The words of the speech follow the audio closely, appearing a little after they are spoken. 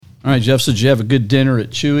All right, Jeff, so did you have a good dinner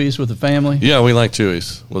at Chewy's with the family? Yeah, we like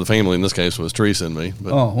Chewy's. Well, the family in this case was Teresa and me.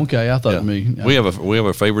 But okay. I thought me. Yeah. We have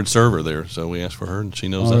a favorite server there, so we asked for her, and she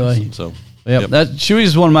knows us. Right. So, that Chewy's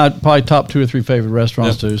is one of my probably top 2 or 3 favorite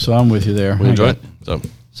restaurants too. So I'm with you there. We enjoy it.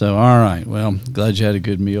 So all right. Well, glad you had a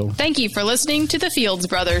good meal. Thank you for listening to the Fields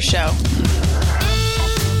Brothers Show.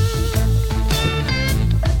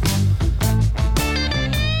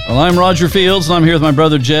 Well, I'm Roger Fields, and I'm here with my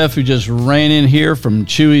brother Jeff, who just ran in here from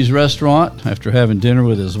Chewy's restaurant after having dinner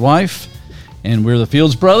with his wife. And we're the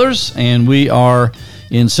Fields Brothers, and we are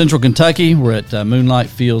in Central Kentucky. We're at Moonlight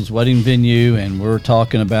Fields Wedding Venue, and we're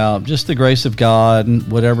talking about just the grace of God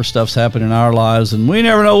and whatever stuff's happened in our lives. And we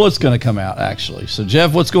never know what's going to come out, actually. So,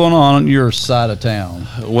 Jeff, what's going on your side of town?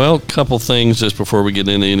 Well, a couple things just before we get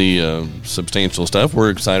into any substantial stuff.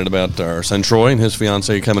 We're excited about our son Troy and his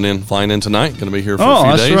fiancée flying in tonight. Going to be here for a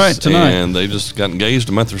few days. Oh, that's right, tonight. And they just got engaged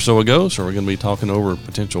a month or so ago, so we're going to be talking over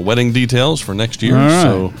potential wedding details for next year. Right.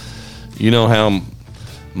 So, you know how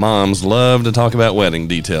moms love to talk about wedding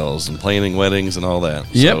details and planning weddings and all that.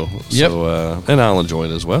 Yep. And I'll enjoy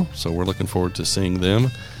it as well. So we're looking forward to seeing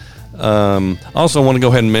them. Also, I want to go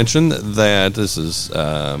ahead and mention that this is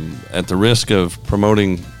at the risk of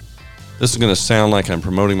promoting. This is going to sound like I'm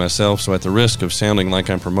promoting myself. So at the risk of sounding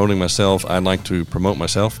like I'm promoting myself, I'd like to promote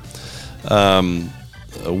myself. A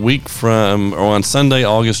week from, or on Sunday,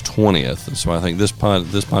 August 20th. So I think this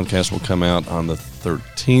podcast will come out on the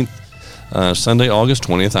 13th. Sunday, August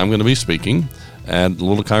 20th, I'm going to be speaking at a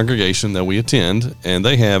little congregation that we attend, and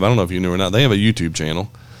they have, I don't know if you knew or not, they have a YouTube channel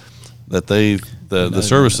that the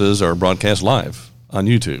services are broadcast live on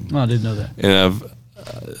YouTube. Oh, I didn't know that.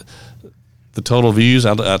 And the total views,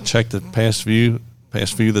 I checked the past few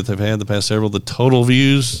that they've had, the past several, the total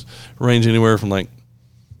views range anywhere from like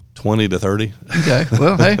 20 to 30. Okay.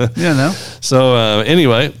 Well, hey, So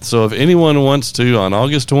anyway, so if anyone wants to, on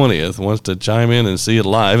August 20th, wants to chime in and see it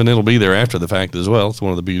live, and it'll be there after the fact as well. It's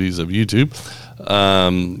one of the beauties of YouTube.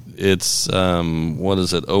 It's, what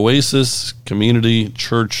is it? Oasis Community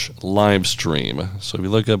Church live stream. So if you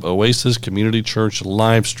look up Oasis Community Church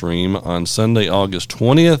live stream on Sunday, August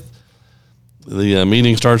 20th, the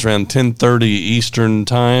meeting starts around 10:30 Eastern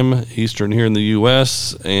time, Eastern here in the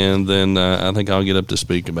U.S., and then I think I'll get up to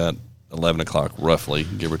speak about 11 o'clock, roughly,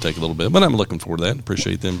 give or take a little bit. But I'm looking forward to that.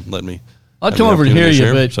 Appreciate them letting me. I'll come over to hear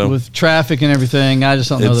you, but with traffic and everything, I just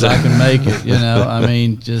don't know that I can make it, I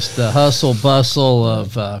mean, just the hustle, bustle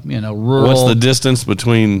of, rural. What's the distance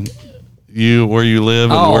between where you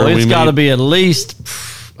live, and where we meet? It's got to be at least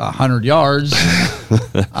 100 yards.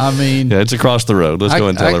 I mean, yeah, it's across the road. Let's go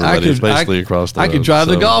and tell everybody it's basically across the road. I could drive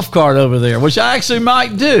the golf cart over there, which I actually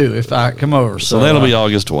might do if I come over. So that'll be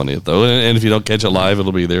August 20th, though. And if you don't catch it live,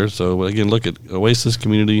 it'll be there. So again, look at Oasis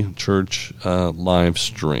Community Church live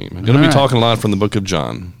stream. I'm going to be talking a lot from the book of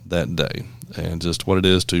John that day, and just what it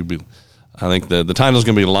is to be. I think the title is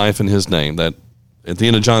going to be Life in His Name. That at the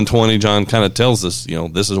end of John 20, John kind of tells us,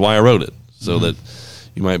 this is why I wrote it, so that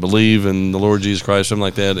you might believe in the Lord Jesus Christ, something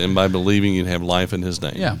like that, and by believing, you'd have life in His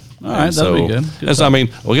name. Yeah. All right, that'll be good.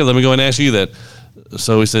 Let me go and ask you that.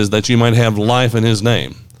 So he says that you might have life in His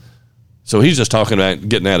name. So he's just talking about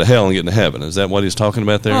getting out of hell and getting to heaven. Is that what he's talking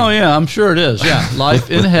about there? Oh, yeah, I'm sure it is. Yeah,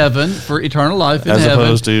 life in heaven, for eternal life in heaven.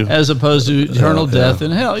 As opposed to eternal death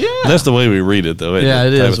in hell. Yeah. That's the way we read it, though. Yeah,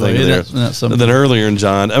 it is. And then earlier in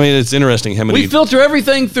John, I mean, it's interesting how many. We filter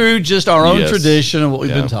everything through just our own tradition and what we've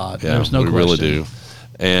been taught. Yeah, there's no question. We really do.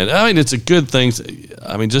 And I mean, it's a good thing.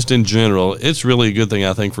 I mean, just in general, it's really a good thing,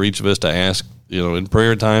 I think, for each of us to ask, in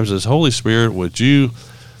prayer times is, Holy Spirit, would you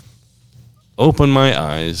open my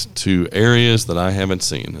eyes to areas that I haven't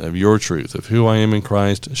seen of your truth, of who I am in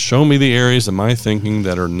Christ. Show me the areas of my thinking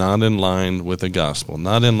that are not in line with the gospel,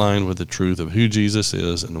 not in line with the truth of who Jesus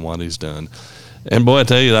is and what He's done. And boy, I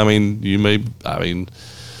tell you, I mean, you may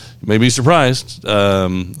be surprised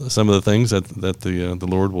some of the things that the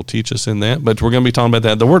Lord will teach us in that. But we're going to be talking about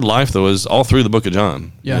that. The word life, though, is all through the book of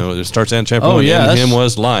John. Yeah. It starts out in chapter 1. In Him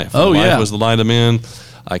was life. Life was the light of men.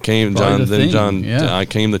 I came, John. I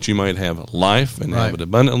came that you might have life and have it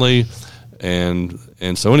abundantly. And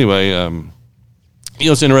so anyway,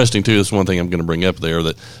 it's interesting too. This is one thing I'm going to bring up there.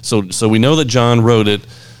 That so we know that John wrote it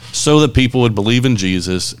so that people would believe in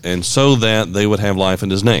Jesus and so that they would have life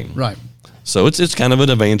in His name. Right. So it's kind of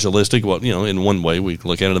an evangelistic. In one way we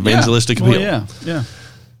look at it, evangelistic appeal. Yeah.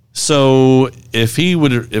 So if he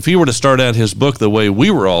were to start out his book the way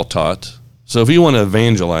we were all taught, so if you want to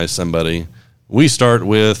evangelize somebody, we start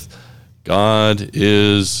with God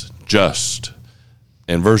is just,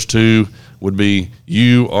 and verse 2 would be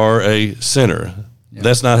you are a sinner. Yeah.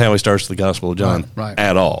 That's not how he starts the Gospel of John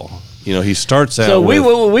at all. he starts out. So we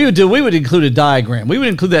would include a diagram. We would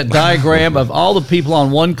include that diagram of all the people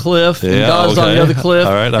on one cliff and God's on the other cliff,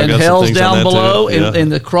 all right, and hell's down below, yeah.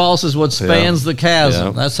 and the cross is what spans the chasm.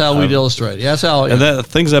 Yeah. That's how we'd illustrate it. That's how. And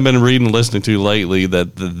things I've been reading and listening to lately,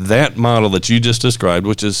 that model that you just described,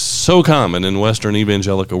 which is so common in Western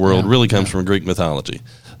evangelical world, really comes from Greek mythology.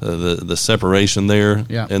 The separation there,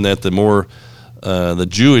 and that the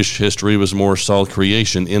Jewish history was more saw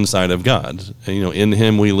creation inside of God. And, in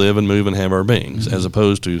Him we live and move and have our beings, as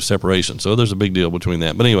opposed to separation. So there's a big deal between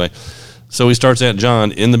that. But anyway, so he starts out,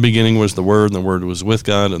 John, in the beginning was the Word, and the Word was with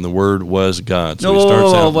God, and the Word was God. So he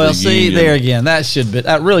starts out. Well, see, there again,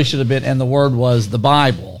 that really should have been, and the Word was the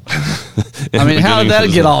Bible. I mean, how did that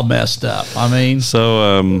get all messed up? I mean,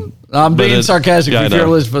 so I'm being sarcastic. If you're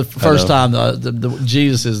listening for the first time, the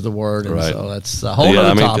Jesus is the Word, and so that's a whole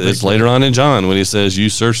other topic. It's later on in John when he says, "You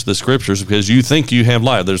search the Scriptures because you think you have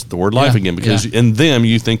life." There's the word "life" again, because in them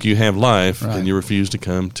you think you have life, and you refuse to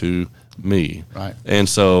come to me. Right. And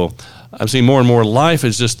so I'm seeing more and more life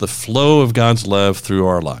is just the flow of God's love through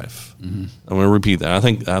our life. Mm-hmm. I'm going to repeat that.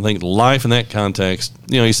 I think life in that context,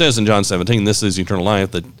 he says in John 17, this is eternal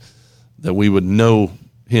life, that we would know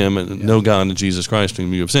Him and know God and Jesus Christ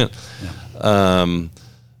whom you have sent. Yeah.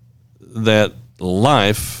 That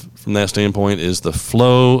life, from that standpoint, is the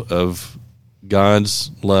flow of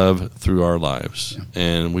God's love through our lives,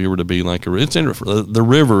 and we were to be like the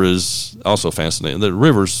river is also fascinating.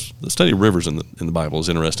 The study of rivers in the Bible is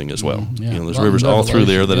interesting as well. There's rivers all through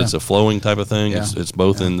there that it's a flowing type of thing. It's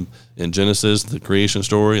both in Genesis, the creation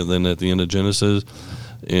story, and then at the end of Genesis,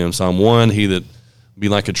 in Psalm 1, he that be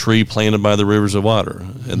like a tree planted by the rivers of water,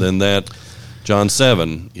 and then that. John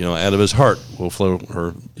 7, out of his heart will flow,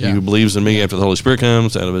 or he who believes in me after the Holy Spirit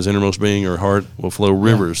comes, out of his innermost being or heart will flow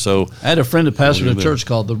rivers. So I had a friend that pastored a church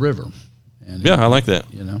called The River. And I like that.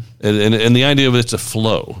 And the idea of it's a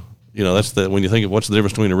flow. That's when you think of what's the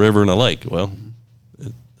difference between a river and a lake. Well,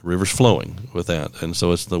 the river's flowing with that. And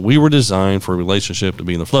so we were designed for a relationship to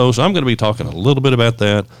be in the flow. So I'm going to be talking a little bit about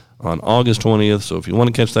that on August 20th. So if you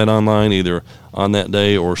want to catch that online, either on that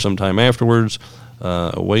day or sometime afterwards,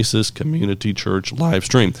 Oasis Community Church live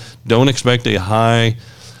stream. Don't expect a high,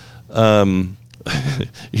 a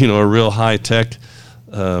real high tech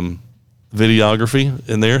videography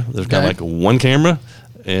in there. There's got like one camera,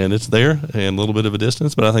 and it's there, and a little bit of a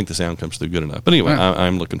distance, but I think the sound comes through good enough. But anyway,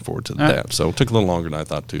 I'm looking forward to that. So it took a little longer than I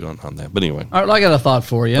thought to on that. But anyway. All right, I got a thought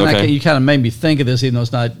for you. And you kind of made me think of this, even though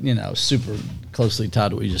it's not, super closely tied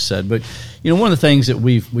to what you just said. But, one of the things that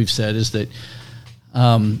we've said is that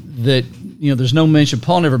there's no mention.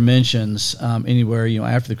 Paul never mentions anywhere,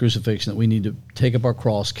 after the crucifixion, that we need to take up our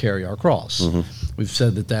cross, carry our cross. Mm-hmm. We've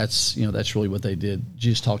said that's really what they did.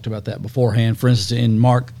 Jesus talked about that beforehand. For instance, in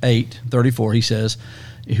Mark 8:34, he says,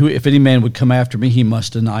 "If any man would come after me, he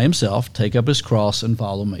must deny himself, take up his cross, and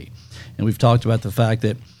follow me." And we've talked about the fact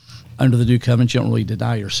that under the new covenant, you don't really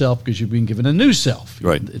deny yourself because you've been given a new self.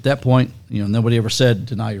 Right. At that point, nobody ever said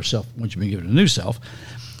deny yourself once you've been given a new self.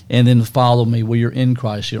 And then follow me. Well, you're in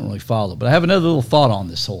Christ, you don't really follow. But I have another little thought on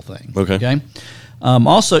this whole thing. Okay.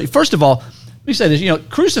 Also, first of all, let me say this.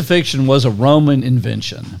 Crucifixion was a Roman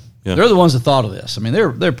invention. Yeah. They're the ones that thought of this. I mean,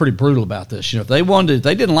 they're pretty brutal about this. If they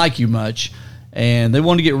didn't like you much, and they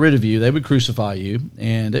wanted to get rid of you, they would crucify you,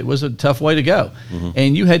 and it was a tough way to go. Mm-hmm.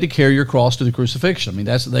 And you had to carry your cross to the crucifixion. I mean,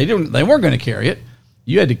 they weren't going to carry it.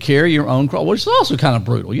 You had to carry your own cross, which is also kind of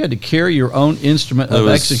brutal. You had to carry your own instrument of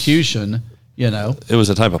execution. It was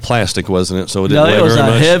a type of plastic, wasn't it? So it didn't weigh very much. No,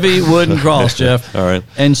 it was a heavy wooden cross, Jeff. All right.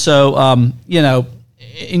 And so, and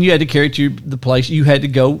you had to carry it to the place. You had to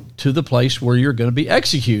go to the place where you're going to be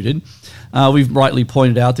executed. We've rightly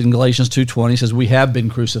pointed out that in Galatians 2:20 says we have been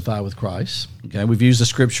crucified with Christ. Okay, we've used the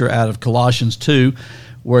scripture out of Colossians 2,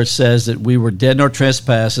 where it says that we were dead in our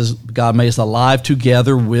trespasses. God made us alive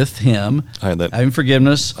together with Him. I had that. Having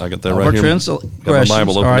forgiveness. I got that right here. Got my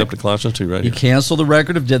Bible opened up to Colossians 2 right here. He canceled the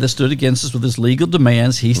record of debt that stood against us with His legal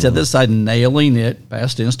demands. He set that aside, nailing it,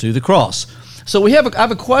 past tense, to the cross. So I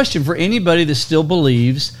have a question for anybody that still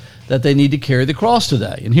believes that they need to carry the cross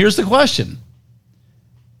today. And here's the question.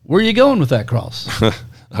 Where are you going with that cross?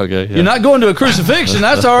 Okay, yeah. You're not going to a crucifixion.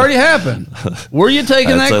 That's already happened. Where are you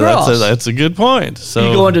taking that cross? That's a good point. So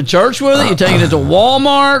you going to church with it? You taking it to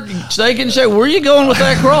Walmart? Steak and Shake? Where are you going with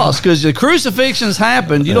that cross? Because the crucifixion's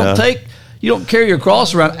happened. You don't carry your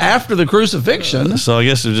cross around after the crucifixion. So I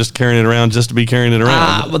guess you're just carrying it around just to be carrying it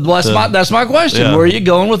around. That's my question. Yeah. Where are you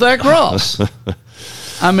going with that cross?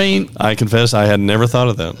 I confess I had never thought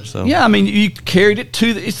of that. So yeah, you carried it to.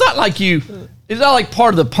 It's not like you. It's not like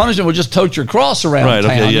part of the punishment was just tote your cross around Right,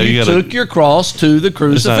 town. okay, yeah, you took your cross to the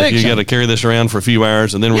crucifixion. You got to carry this around for a few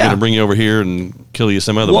hours, and then we're going to bring you over here and kill you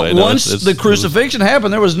some other way. Once the crucifixion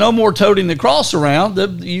happened, there was no more toting the cross around.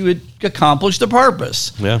 You had accomplished the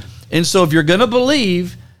purpose. Yeah. And so if you're going to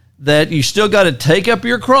believe that you still got to take up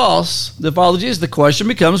your cross to follow Jesus, the question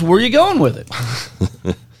becomes, where are you going with it?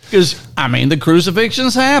 Because, the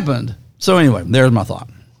crucifixion's happened. So anyway, there's my thought.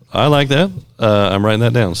 I like that. I'm writing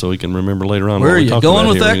that down so we can remember later on. Where are you going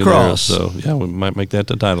with that cross? So yeah, we might make that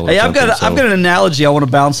the title. Hey, I've got an analogy I want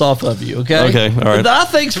to bounce off of you. Okay. Okay. All right. That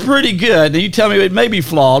I think's pretty good. Now you tell me it may be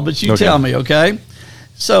flawed, but you tell me. Okay.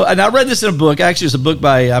 So, and I read this in a book. Actually, it's a book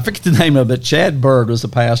by, I forget the name of it. Chad Bird was the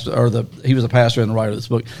pastor, he was a pastor and the writer of this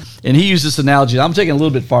book. And he used this analogy. I'm taking a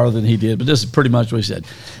little bit farther than he did, but this is pretty much what he said.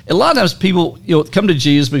 A lot of times people, come to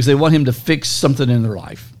Jesus because they want him to fix something in their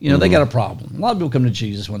life. They got a problem. A lot of people come to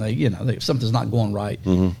Jesus when something's not going right.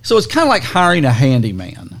 So it's kind of like hiring a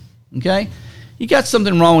handyman. Okay. You got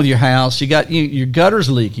something wrong with your house. You got your gutter's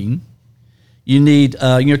leaking. You need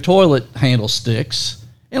your toilet handle sticks.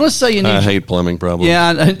 And let's say you need. I hate plumbing problems.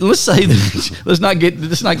 Yeah, let's say let's not get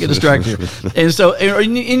distracted here. And so,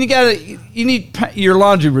 you need your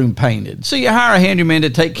laundry room painted. So you hire a handyman to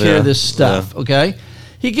take care of this stuff. Yeah. Okay,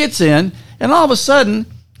 he gets in, and all of a sudden,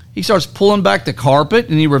 he starts pulling back the carpet,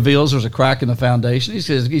 and he reveals there's a crack in the foundation. He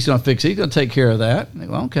says he's going to fix it. He's going to take care of that.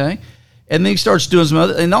 Well, okay, and then he starts doing some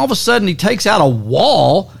other, and all of a sudden, he takes out a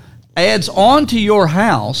wall, adds on to your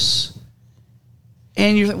house.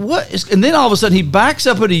 And you think, what is? And then all of a sudden he backs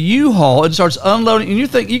up at a U-Haul and starts unloading. And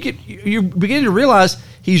you're beginning to realize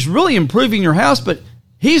he's really improving your house, but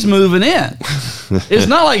he's moving in. It's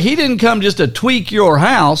not like he didn't come just to tweak your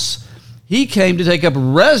house. He came to take up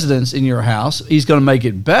residence in your house. He's going to make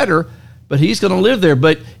it better, but he's going to live there.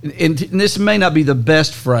 But and this may not be the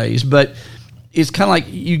best phrase, but it's kind of like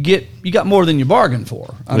you got more than you bargained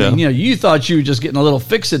for. I mean, you thought you were just getting a little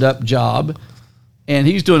fix-it-up job. And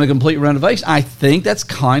he's doing a complete renovation. I think that's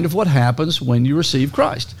kind of what happens when you receive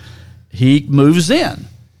Christ. He moves in,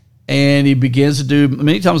 and he begins to do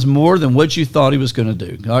many times more than what you thought he was going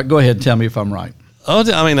to do. All right, go ahead and tell me if I'm right. Oh,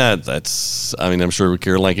 I'm sure we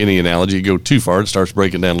care. Like any analogy, you go too far, it starts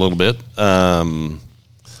breaking down a little bit.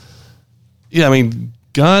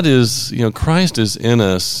 God is, Christ is in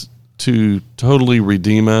us to totally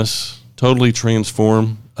redeem us, totally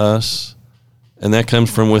transform us, and that comes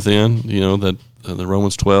from within, that the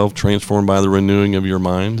Romans 12, transformed by the renewing of your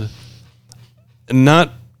mind. And not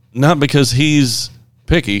because he's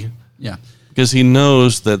picky, because he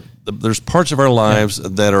knows that there's parts of our lives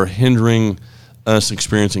that are hindering us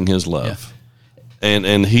experiencing his love.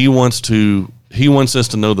 And he wants us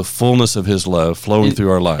to know the fullness of his love flowing through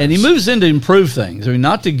our lives. And he moves in to improve things.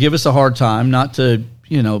 Not to give us a hard time, not to,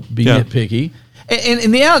 be nitpicky.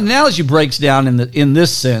 And the analogy breaks down in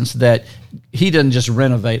this sense that he doesn't just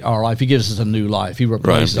renovate our life. He gives us a new life. He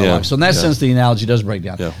replaces our life. So in that sense, the analogy does break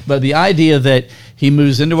down. Yeah. But the idea that he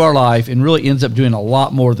moves into our life and really ends up doing a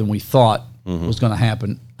lot more than we thought was going to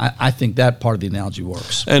happen, I think that part of the analogy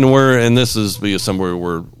works. And this is somewhere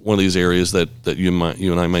where one of these areas that you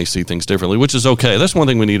and I may see things differently, which is okay. That's one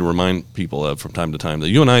thing we need to remind people of from time to time, that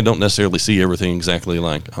you and I don't necessarily see everything exactly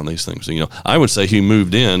like on these things. I would say he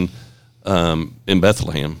moved in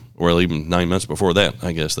Bethlehem, or even 9 months before that,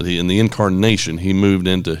 I guess, that in the incarnation, he moved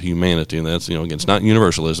into humanity. And that's, again, it's not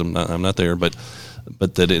universalism. I'm not there, but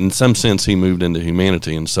that in some sense he moved into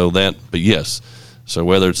humanity. And so but yes. So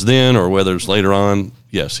whether it's then or whether it's later on,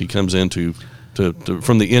 yes, he comes into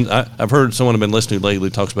from the end. I've heard someone I've been listening to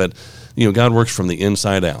lately talks about, God works from the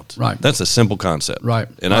inside out. Right. That's a simple concept. Right.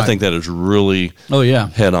 And I think that is really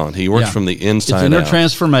head on. He works from the inside out. It's inner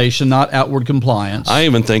transformation, not outward compliance. I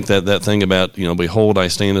even think that thing about, behold, I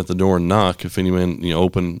stand at the door and knock. If anyone,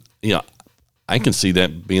 open, I can see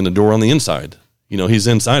that being the door on the inside. He's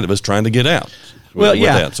inside of us trying to get out. Well,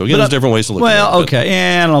 that. So again, there's different ways to look at it. Well,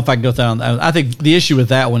 okay. I don't know if I can go down. I think the issue with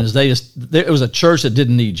that one is it was a church that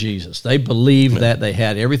didn't need Jesus. They believed that they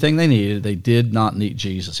had everything they needed. They did not need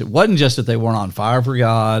Jesus. It wasn't just that they weren't on fire for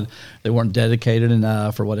God. They weren't dedicated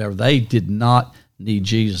enough or whatever. They did not need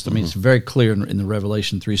Jesus. I mean, it's very clear in the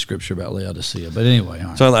Revelation 3 scripture about Laodicea. But anyway. All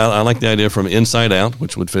right. So I like the idea from inside out,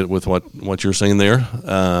 which would fit with what you're saying there.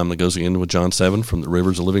 It goes again with John 7, from the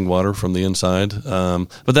rivers of living water from the inside.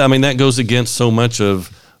 But that goes against so much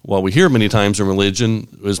of what we hear many times in religion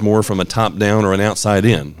is more from a top down or an outside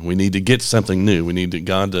in. We need to get something new. We need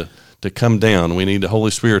God to come down. We need the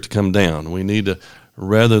Holy Spirit to come down. We need to,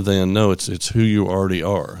 rather than, no, it's who you already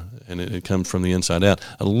are. And it comes from the inside out.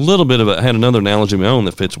 A little bit of I had another analogy of my own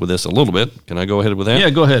that fits with this a little bit. Can I go ahead with that? Yeah,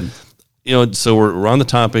 go ahead. So we're on the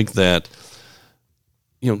topic that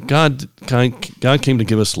God came to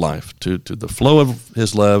give us life, to the flow of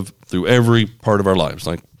his love through every part of our lives,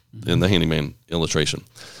 like in the handyman illustration.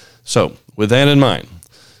 So with that in mind,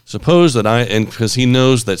 suppose that because he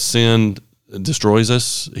knows that sin destroys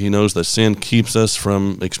us, he knows that sin keeps us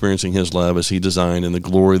from experiencing his love as he designed and the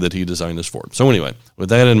glory that he designed us for. So anyway, with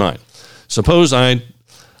that in mind, suppose I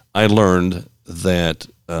learned that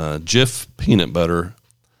Jif peanut butter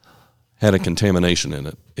had a contamination in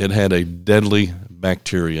it. It had a deadly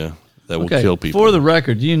bacteria that will kill people. For the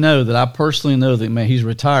record, you know that I personally know that he's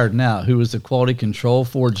retired now, who was the quality control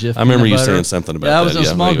for Jif. I remember you saying something about that. I was a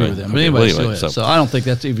smuggler with him. But anyway, so I don't think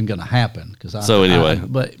that's even going to happen. You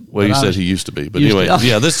said he used to be. But anyway,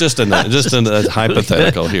 this is just a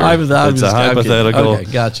hypothetical here. It's a hypothetical.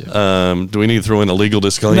 Okay, gotcha. Do we need to throw in a legal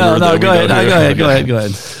disclaimer? No, go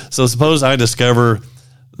ahead. So suppose I discover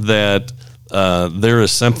that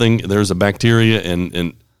there's a bacteria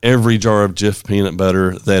in every jar of Jif peanut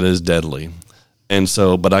butter that is deadly.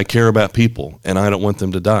 But I care about people and I don't want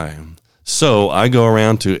them to die. So I go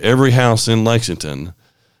around to every house in Lexington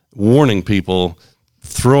warning people,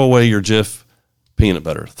 throw away your Jif peanut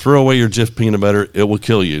butter. Throw away your Jif peanut butter. It will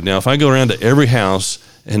kill you. Now, if I go around to every house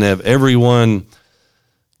and have everyone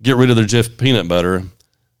get rid of their Jif peanut butter,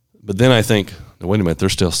 but then I think, wait a minute, they're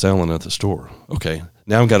still selling at the store. Okay,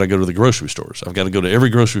 now I've got to go to the grocery stores. I've got to go to every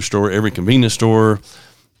grocery store, every convenience store,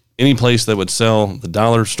 any place that would sell the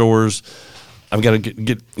dollar stores. I've got to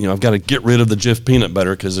get rid of the Jif peanut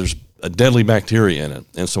butter because there's a deadly bacteria in it.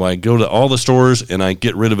 And so I go to all the stores and I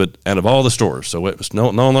get rid of it out of all the stores. So it's no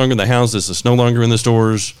longer in the houses. It's no longer in the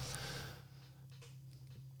stores.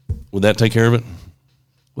 Would that take care of it?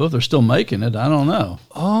 Well, if they're still making it, I don't know.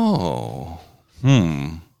 Oh,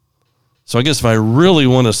 So I guess if I really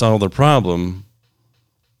want to solve the problem,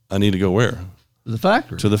 I need to go where? The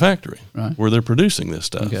factory. To the factory, right, where they're producing this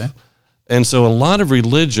stuff. Okay. And so a lot of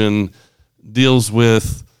religion deals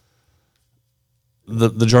with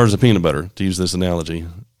the jars of peanut butter, to use this analogy,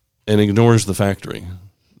 and ignores the factory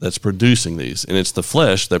that's producing these. And it's the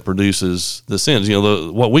flesh that produces the sins.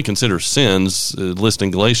 What we consider sins, listed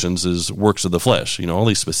in Galatians, is works of the flesh. All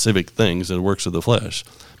these specific things that are works of the flesh.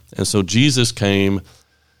 And so Jesus came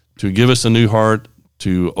to give us a new heart,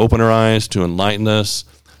 to open our eyes, to enlighten us,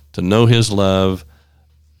 to know his love,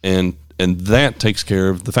 and that takes care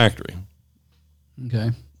of the factory. Okay.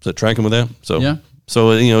 Is that tracking with that? Yeah.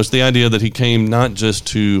 So, it's the idea that he came not just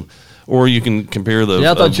to, or you can compare the...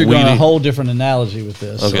 Yeah, I thought you were going a whole different analogy with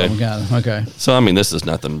this. Okay. Okay. So, this is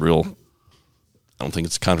nothing real. I don't think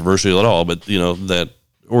it's controversial at all, but, that,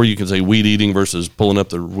 or you can say weed eating versus pulling up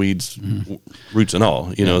the weeds, roots and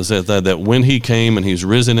all. It's that when he came and he's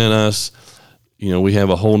risen in us, we have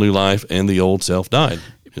a whole new life and the old self died.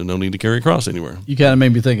 No need to carry a cross anywhere. You kind of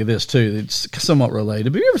made me think of this too. It's somewhat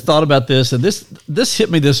related. But you ever thought about this? And this hit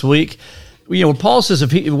me this week. When Paul says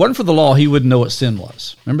if it wasn't for the law, he wouldn't know what sin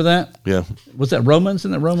was. Remember that? Yeah. Was that Romans?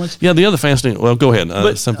 Isn't that Romans? Yeah. The other fascinating. Well, go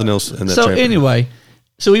ahead. Something else in that. So chapter. Anyway,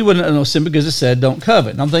 so he wouldn't know sin because it said don't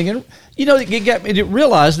covet. And I'm thinking, it got me to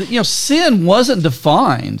realize that sin wasn't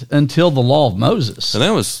defined until the law of Moses. And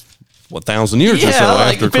that was 1,000 years or so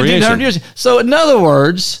after creation. Years. So in other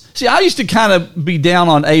words, I used to kind of be down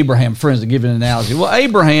on Abraham, for instance, to give you an analogy. Well,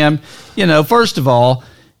 Abraham, first of all,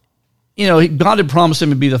 God had promised him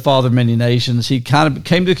to be the father of many nations. He kind of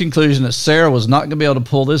came to the conclusion that Sarah was not going to be able to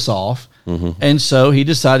pull this off. Mm-hmm. And so he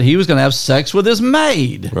decided he was going to have sex with his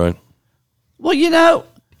maid. Right. Well,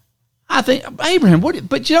 I think Abraham,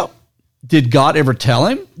 did God ever tell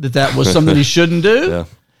him that was something he shouldn't do? Yeah.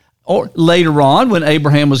 Or later on, when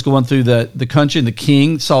Abraham was going through the country and the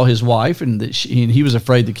king saw his wife and he was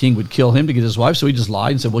afraid the king would kill him to get his wife, so he just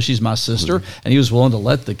lied and said, well, she's my sister, and he was willing to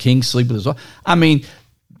let the king sleep with his wife.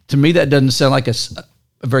 To me, that doesn't sound like a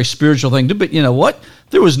very spiritual thing to do, but you know what?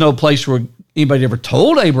 There was no place where anybody ever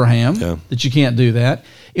told Abraham that you can't do that.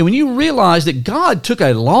 And when you realize that God took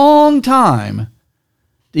a long time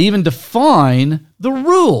to even define the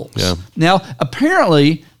rules. Yeah. Now,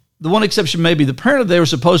 apparently, the one exception may be apparently they were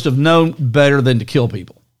supposed to have known better than to kill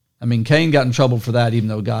people. Cain got in trouble for that, even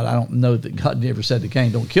though I don't know that God ever said to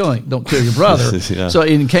Cain, don't kill your brother. Yeah. So,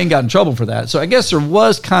 and Cain got in trouble for that. So I guess there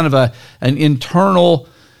was kind of an internal,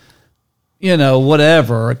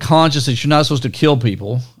 a conscience that you're not supposed to kill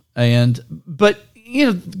people. But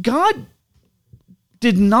God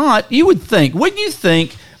did not, wouldn't you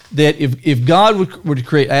think that if God were to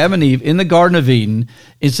create Adam and Eve in the Garden of Eden,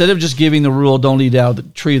 instead of just giving the rule, don't eat out of the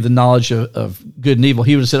tree of the knowledge of good and evil,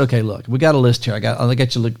 he would have said, okay, look, we got a list here. I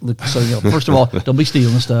got you look so, first of all, don't be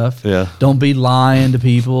stealing stuff. Yeah. Don't be lying to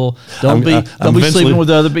people. Don't be sleeping with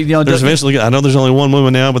other people. There's eventually, I know there's only one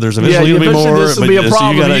woman now, but there's eventually going to be more. This will be a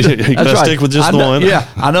problem. So you got to stick with just the one. Yeah.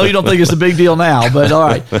 I know you don't think it's a big deal now, but all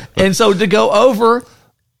right. And so to go over,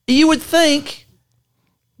 you would think,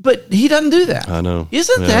 but he doesn't do that. I know.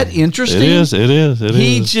 Isn't that interesting? It is.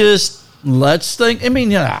 He just lets think. I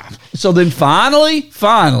mean, so then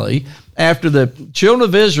finally, after the children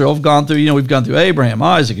of Israel have gone through, we've gone through Abraham,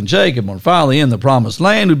 Isaac, and Jacob. We're finally in the promised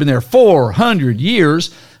land. We've been there 400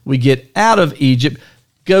 years. We get out of Egypt,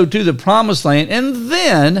 go to the promised land, and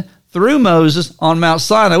then through Moses on Mount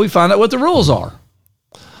Sinai, we find out what the rules are.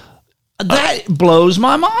 That blows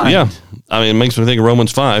my mind. Yeah. I mean, it makes me think of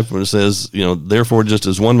Romans 5, where it says, therefore, just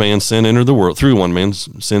as one man sin entered the world, through one man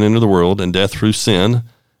sin entered the world, and death through sin,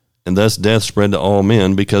 and thus death spread to all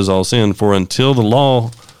men because all sin. For until the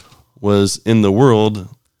law was in the world,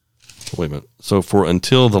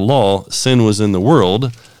 until the law, sin was in the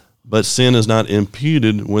world, but sin is not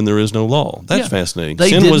imputed when there is no law. That's fascinating.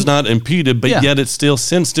 Sin was not imputed, but yet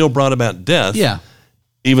sin still brought about death. Yeah.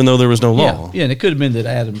 Even though there was no law. Yeah, and it could have been that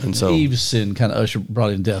Adam and Eve's sin kind of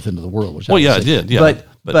brought in death into the world. Which it did. Yeah.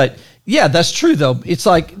 But yeah, that's true though. It's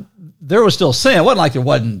like there was still sin. It wasn't like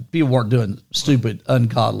people weren't doing stupid,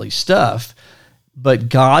 ungodly stuff, but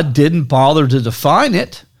God didn't bother to define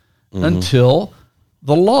it until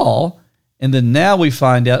the law. And then now we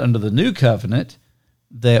find out under the new covenant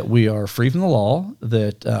that we are free from the law,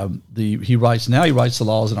 that he writes the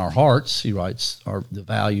laws in our hearts. He writes the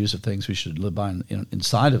values of things we should live by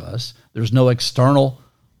inside of us. There's no external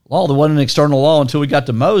law. There wasn't an external law until we got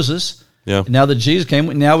to Moses. Yeah. And now that Jesus came,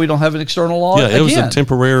 now we don't have an external law again. It was a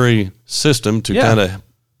temporary system to kind of,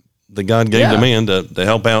 that God gave to man to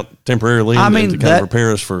help out temporarily and to kind of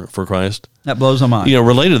prepare us for Christ. That blows my mind.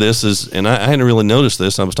 Related to this is, and I hadn't really noticed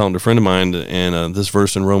this, I was talking to a friend of mine, and this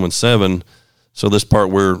verse in Romans 7, so this part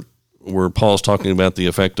where Paul's talking about the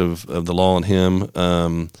effect of the law on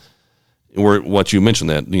him, where what you mentioned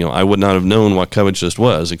that, I would not have known what covetousness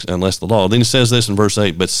was unless the law. Then he says this in verse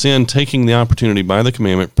 8, but sin, taking the opportunity by the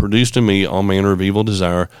commandment, produced in me all manner of evil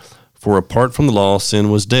desire, for apart from the law, sin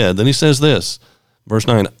was dead. Then he says this, verse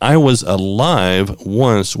 9, I was alive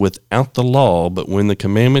once without the law, but when the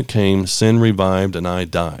commandment came, sin revived and I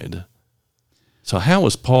died. So how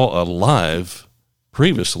was Paul alive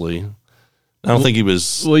previously? I don't think he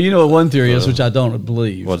was. Well, what one theory is, which I don't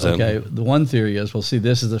believe. What's that? Okay, the one theory is, this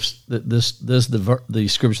is the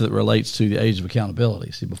scripture that relates to the age of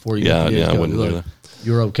accountability. See, before you get to the age, I wouldn't do that.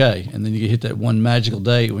 You're okay, and then you hit that one magical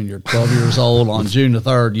date when you're 12 years old on June the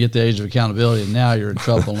 3rd. You hit the age of accountability, and now you're in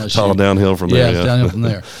trouble unless it's all downhill from there. Yeah, it's downhill from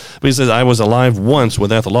there. But he says, I was alive once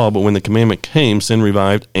without the law, but when the commandment came, sin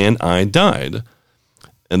revived, and I died.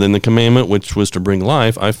 And then the commandment, which was to bring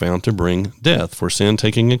life, I found to bring death. For sin,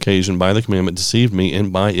 taking occasion by the commandment, deceived me,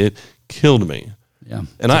 and by it killed me. Yeah.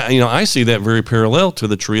 And I see that very parallel to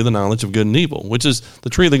the tree of the knowledge of good and evil, which is the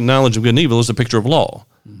tree of the knowledge of good and evil is a picture of law.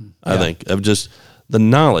 Mm-hmm. I think of just the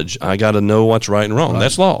knowledge. I got to know what's right and wrong. Right.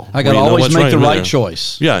 That's law. I got to always make the right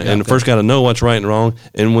choice. Yeah, and first got to know what's right and wrong.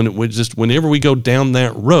 And whenever we go down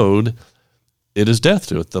that road, it is death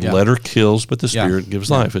to it. The letter kills, but the spirit gives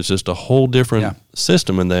life. It's just a whole different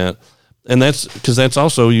system in that. And that's because that's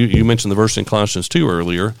also, you mentioned the verse in Colossians 2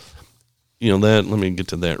 earlier, let me get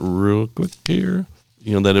to that real quick here.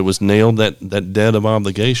 That it was nailed, that debt of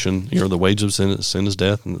obligation, the wage of sin is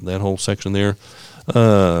death, and that whole section there.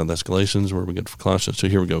 That's Galatians, where we get Colossians 2.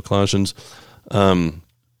 Here we go, Colossians. And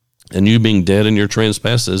you being dead in your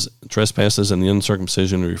trespasses and the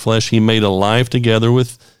uncircumcision of your flesh, he made alive together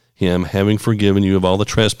with him, having forgiven you of all the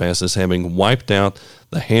trespasses, having wiped out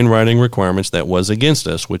the handwriting requirements that was against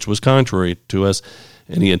us, which was contrary to us,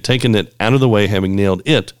 and he had taken it out of the way, having nailed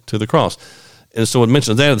it to the cross. And so it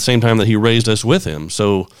mentions that at the same time that he raised us with him.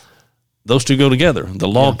 So those two go together. The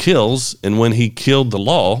law kills, and when he killed the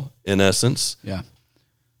law, in essence,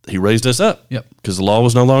 he raised us up. Yep. Because the law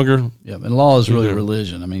was no longer. Yeah, and law is really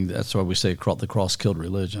religion. I mean, that's why we say the cross killed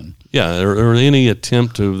religion. Yeah, or any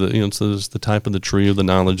attempt to, it's the type of the tree of the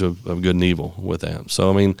knowledge of good and evil with that.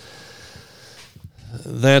 So,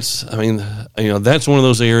 that's one of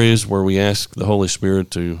those areas where we ask the Holy Spirit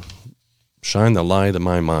to shine the light in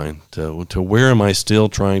my mind to where am I still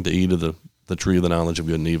trying to eat of the tree of the knowledge of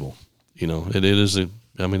good and evil. It is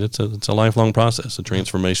it's a lifelong process, a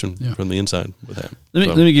transformation from the inside with that.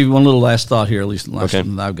 Let me give you one little last thought here, at least the last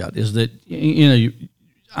one that I've got, is that,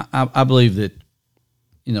 I believe that,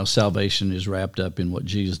 salvation is wrapped up in what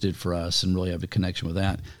Jesus did for us and really have a connection with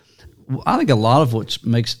that. I think a lot of what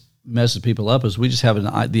makes messes people up is we just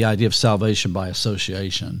have the idea of salvation by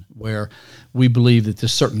association, where we believe that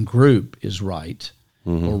this certain group is right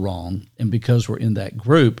or wrong, and because we're in that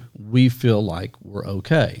group, we feel like we're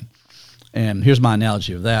okay. And here's my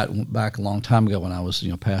analogy of that. Back a long time ago when I was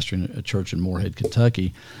pastoring a church in Moorhead,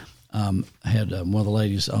 Kentucky, I had one of the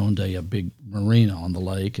ladies owned a big marina on the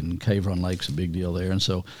lake, and Cave Run Lake's a big deal there. And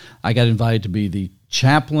so I got invited to be the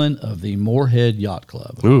chaplain of the Moorhead Yacht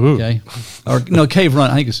Club. Ooh. Okay, or no, Cave Run.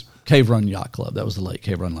 I think it's Cave Run Yacht Club. That was the lake,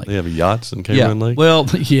 Cave Run Lake. They have yachts in Cave Run Lake? Well,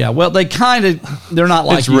 they kind of, they're not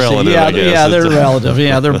like it's you relative, see. Yeah, I guess. Yeah, they're relative.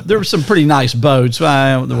 Yeah, there's some pretty nice boats.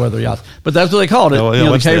 I don't know whether they're yachts, but that's what they called it. Oh, yeah,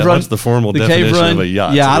 what's the formal definition of a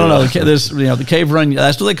yacht? Yeah, I don't know. The Cave Run,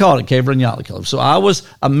 that's what they called it, Cave Run Yacht Club. So I was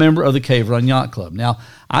a member of the Cave Run Yacht Club. Now,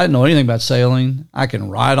 I didn't know anything about sailing. I can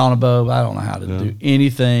ride on a boat. I don't know how to do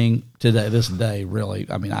anything this day, really.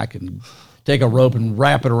 I mean, I can take a rope and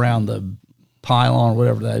wrap it around the pylon or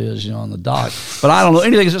whatever that is, on the dock. But I don't know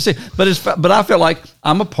anything. But I feel like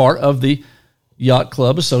I'm a part of the Yacht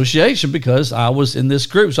Club Association because I was in this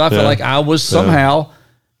group. So I feel like I was somehow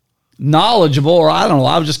knowledgeable, or I don't know,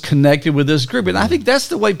 I was just connected with this group. And I think that's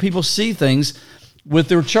the way people see things with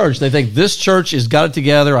their church. They think this church has got it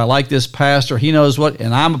together. I like this pastor. He knows what,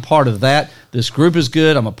 and I'm a part of that. This group is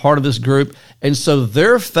good. I'm a part of this group. And so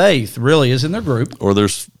their faith really is in their group. Or their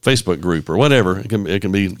Facebook group or whatever. It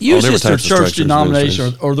can be usually it's their church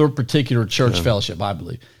denomination or their particular church fellowship, I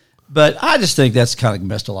believe. But I just think that's kind of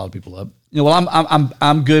messed a lot of people up.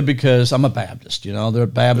 I'm good because I'm a Baptist. They're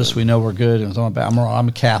Baptists. We know we're good, and I'm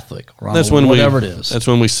a Catholic, or whatever it is. That's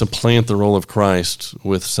when we supplant the role of Christ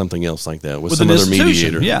with something else like that, with some other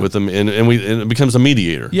mediator. Yeah. With them, and it becomes a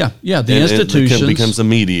mediator. Yeah. The institution becomes a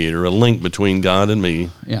mediator, a link between God and me.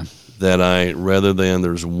 Yeah. Rather than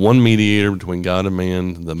there's one mediator between God and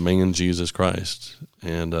man, the man Jesus Christ.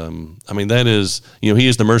 And that is, he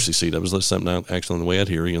is the mercy seat. I was listening to something actually on the way out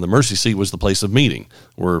here. The mercy seat was the place of meeting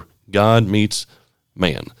where God meets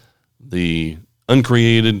man. The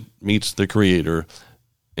uncreated meets the creator.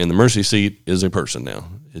 And the mercy seat is a person now.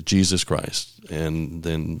 It's Jesus Christ. And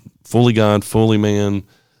then fully God, fully man,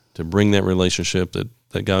 to bring that relationship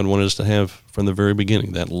that God wanted us to have from the very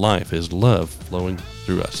beginning, that life, his love flowing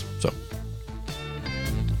through us. So,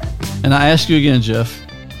 and I ask you again, Jeff,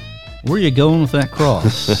 where are you going with that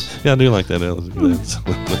cross? Yeah, I do like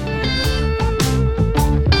that.